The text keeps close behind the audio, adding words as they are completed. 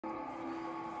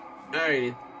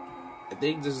Alright, I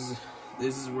think this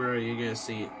is where you're gonna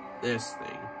see this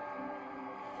thing.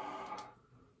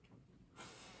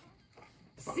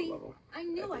 See, I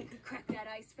knew I could crack that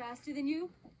ice faster than you.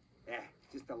 Eh,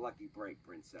 just a lucky break,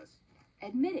 princess.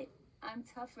 Admit it, I'm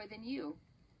tougher than you.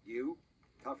 You?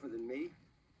 Tougher than me?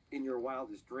 In your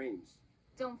wildest dreams.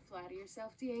 Don't flatter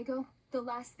yourself, Diego. The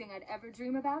last thing I'd ever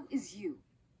dream about is you.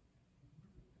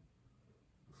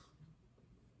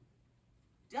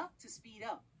 Duck to speed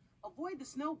up. Avoid the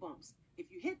snow bumps.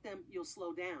 If you hit them, you'll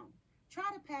slow down. Try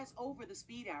to pass over the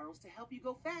speed arrows to help you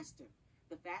go faster.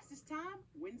 The fastest time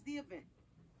wins the event.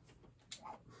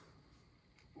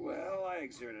 Well, I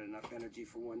exerted enough energy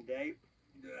for one day.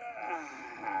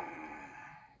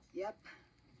 Yep.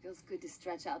 Feels good to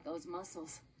stretch out those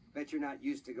muscles. Bet you're not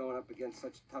used to going up against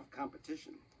such tough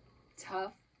competition.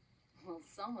 Tough? Well,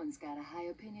 someone's got a high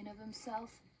opinion of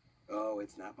himself. Oh,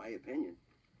 it's not my opinion.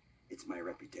 It's my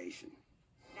reputation.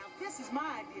 Now this is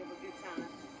my idea of a good time.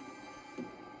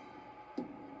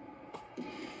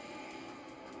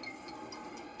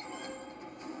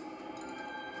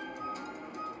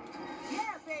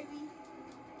 Yeah, baby.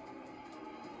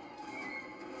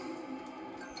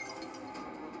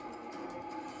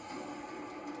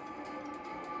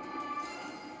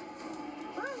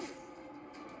 Boom.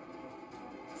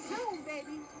 Zoom,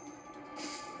 baby.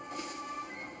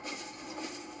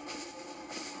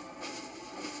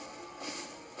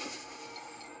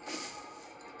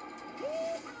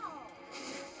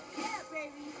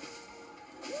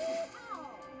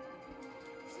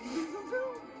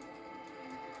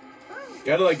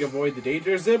 Gotta like avoid the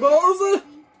danger symbols.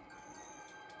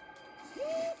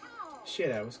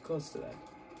 Shit, I was close to that.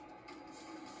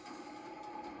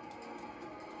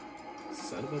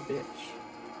 Son of a bitch.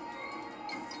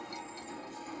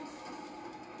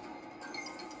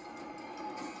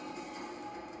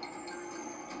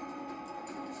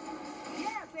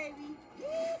 Yeah, baby.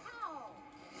 Yeehaw!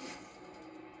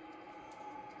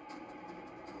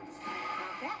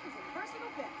 Now that was a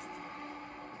personal best.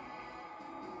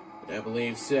 I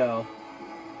believe so.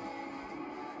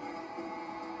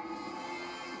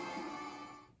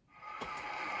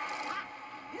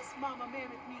 This mama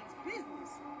mammoth means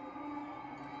business.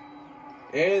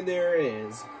 And there it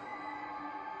is.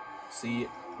 See,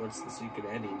 what's the secret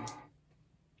ending?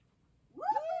 Woo!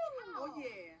 Oh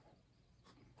yeah.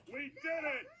 We did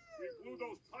it! We blew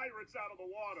those pirates out of the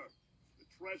water. The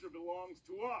treasure belongs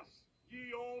to us,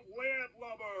 ye old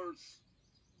landlubbers.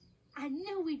 I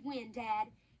knew we'd win, Dad.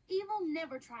 Evil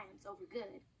never triumphs over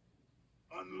good.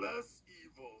 Unless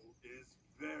evil is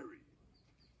very,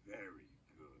 very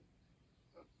good.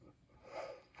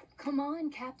 Come on,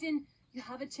 Captain. You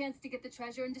have a chance to get the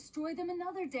treasure and destroy them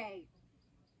another day.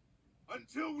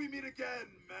 Until we meet again,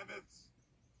 mammoths,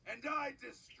 and I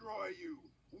destroy you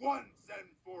once and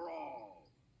for all.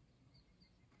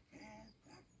 Man,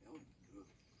 that felt good.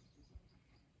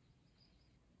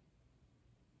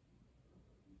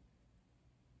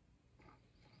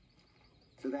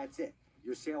 So that's it.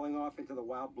 You're sailing off into the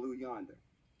wild blue yonder.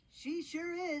 She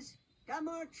sure is. Got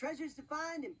more treasures to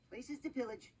find and places to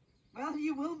pillage. Well,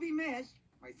 you will be missed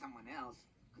by someone else,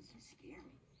 because you scare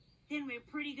me. Then we're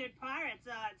pretty good pirates,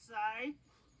 I'd say.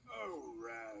 Oh,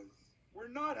 Raz, we're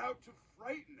not out to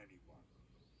frighten anyone.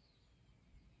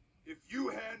 If you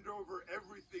hand over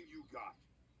everything you got,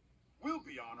 we'll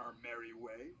be on our merry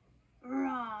way.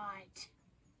 Right.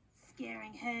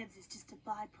 Scaring heads is just a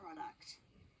byproduct.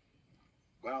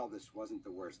 Well, this wasn't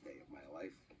the worst day of my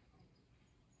life.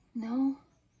 No,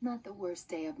 not the worst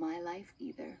day of my life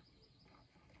either.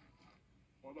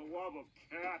 For the love of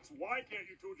cats, why can't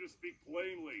you two just speak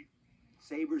plainly?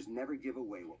 Sabers never give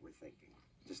away what we're thinking.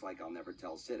 Just like I'll never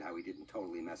tell Sid how he didn't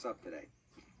totally mess up today.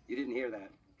 You didn't hear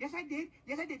that. Yes, I did.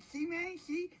 Yes, I did. See, man?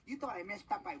 See? You thought I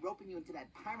messed up by roping you into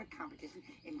that pirate competition,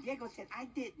 and Diego said I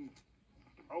didn't.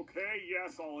 Okay,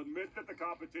 yes, I'll admit that the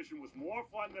competition was more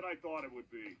fun than I thought it would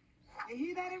be. You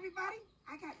hear that, everybody?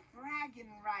 I got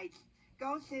bragging rights.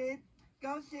 Go, Sid.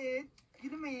 Go, Sid. You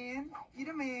the man. You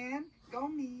the man. Go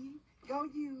me. Go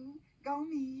you. Go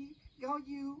me. Go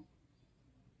you.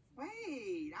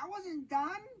 Wait, I wasn't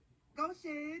done. Go,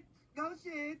 Sid. Go,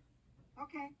 Sid.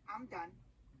 Okay, I'm done.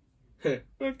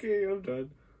 Okay, I'm done.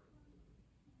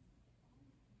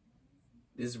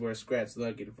 This is where Scrat's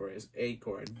looking for his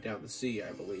acorn down the sea,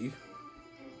 I believe.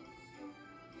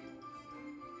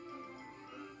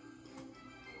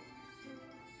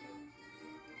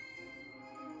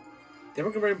 They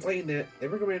recommend playing that. They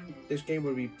recommend this game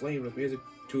would be playing with music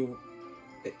to.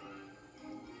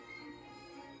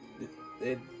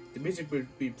 The music would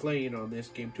be playing on this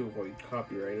game to avoid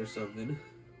copyright or something.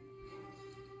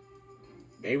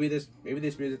 Maybe this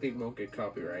music thing won't get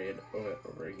copyrighted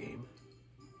over a game.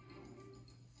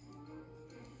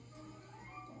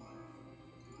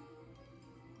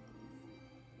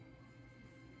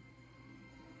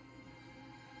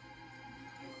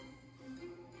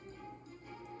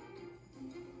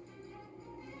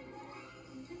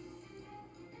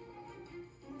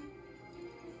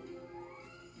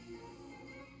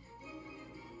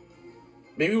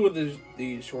 Maybe with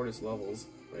the shortest levels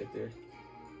right there.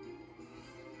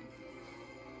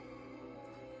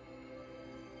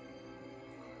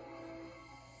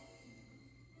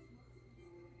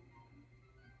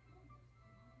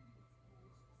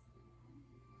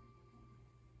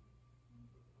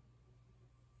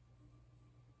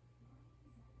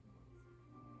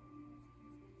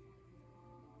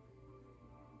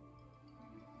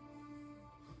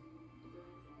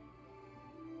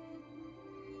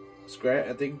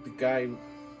 I think the guy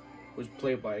was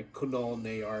played by Kunal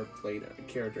Nayar, played a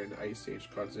character in Ice Age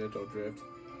Continental Drift.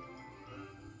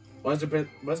 Must have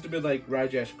been like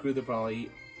Rajesh Kruthapalli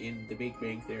in The Big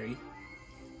Bang Theory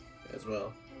as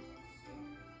well.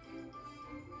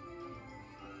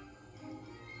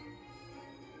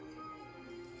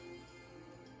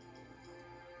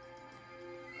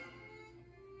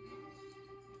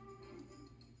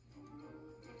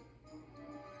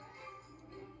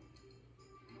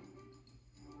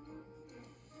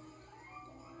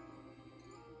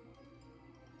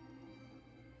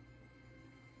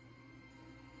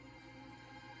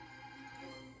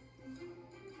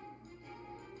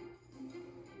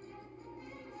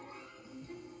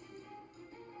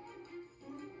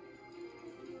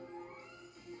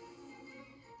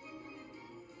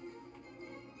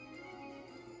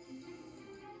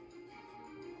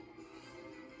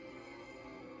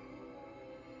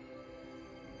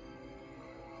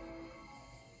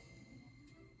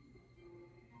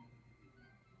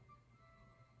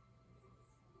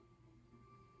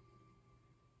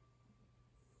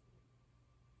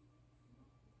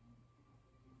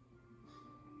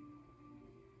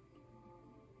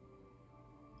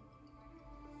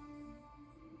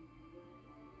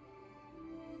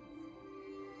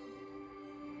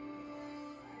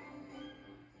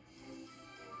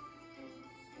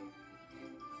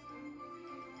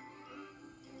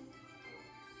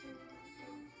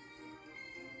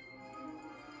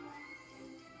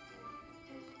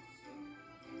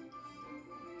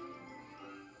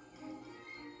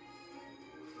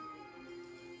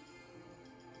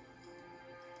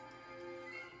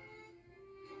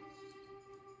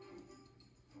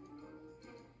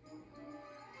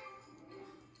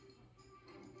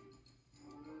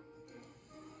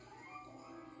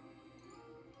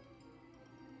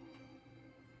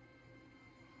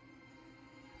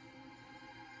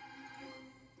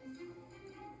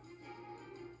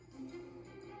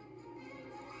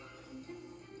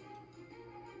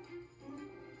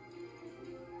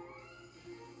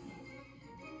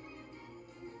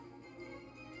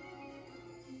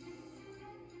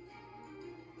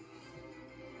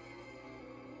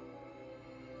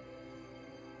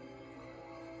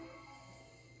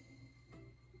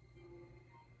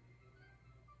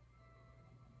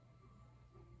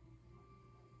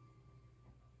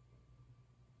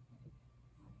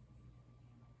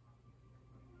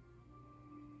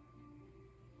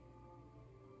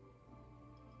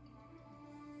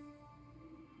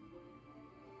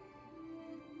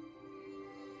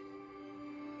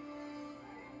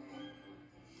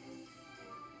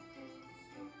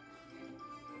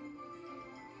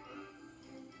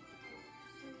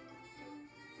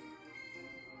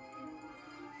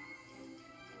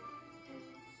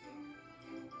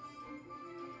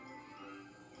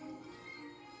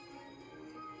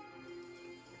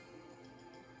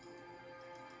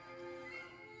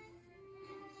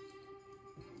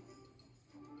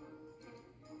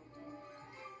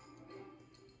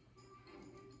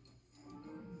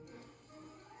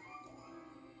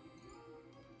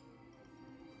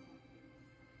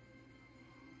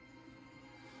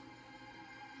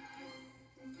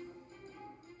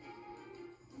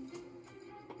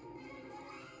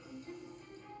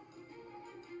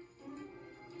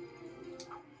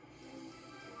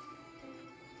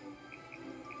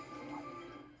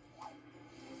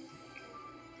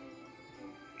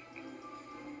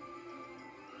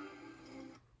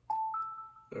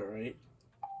 All right.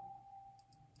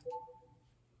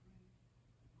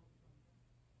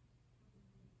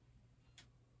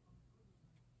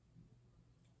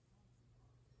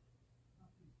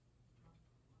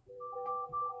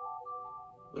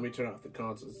 Let me turn off the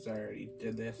console since I already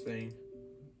did this thing.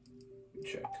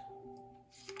 Check.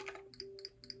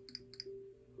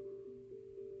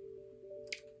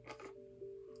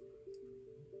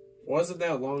 wasn't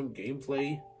that long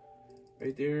gameplay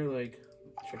right there. Like,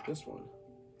 check this one.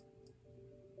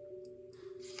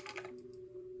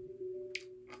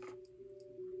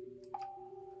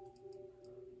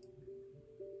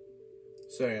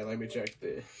 So yeah, let me check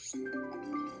the.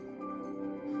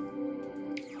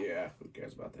 Yeah, who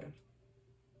cares about that?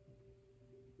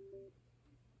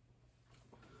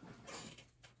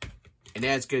 And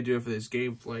that's gonna do it for this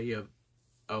gameplay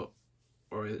of,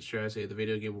 or should I say, the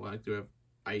video game walkthrough of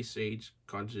Ice Age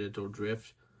Continental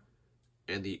Drift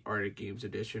and the Arctic Games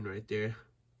edition right there.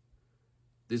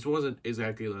 This wasn't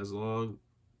exactly as long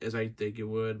as I think it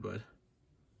would, but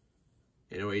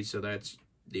anyway, so that's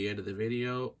the end of the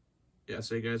video. Yeah,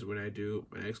 so guys, when I do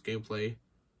my next gameplay,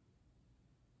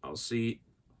 I'll see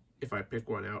if I pick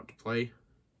one out to play.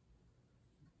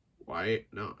 Why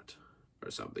not? Or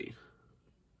something.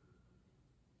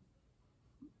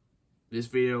 This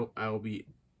video I will be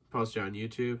posted on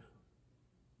YouTube.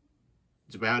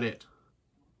 That's about it.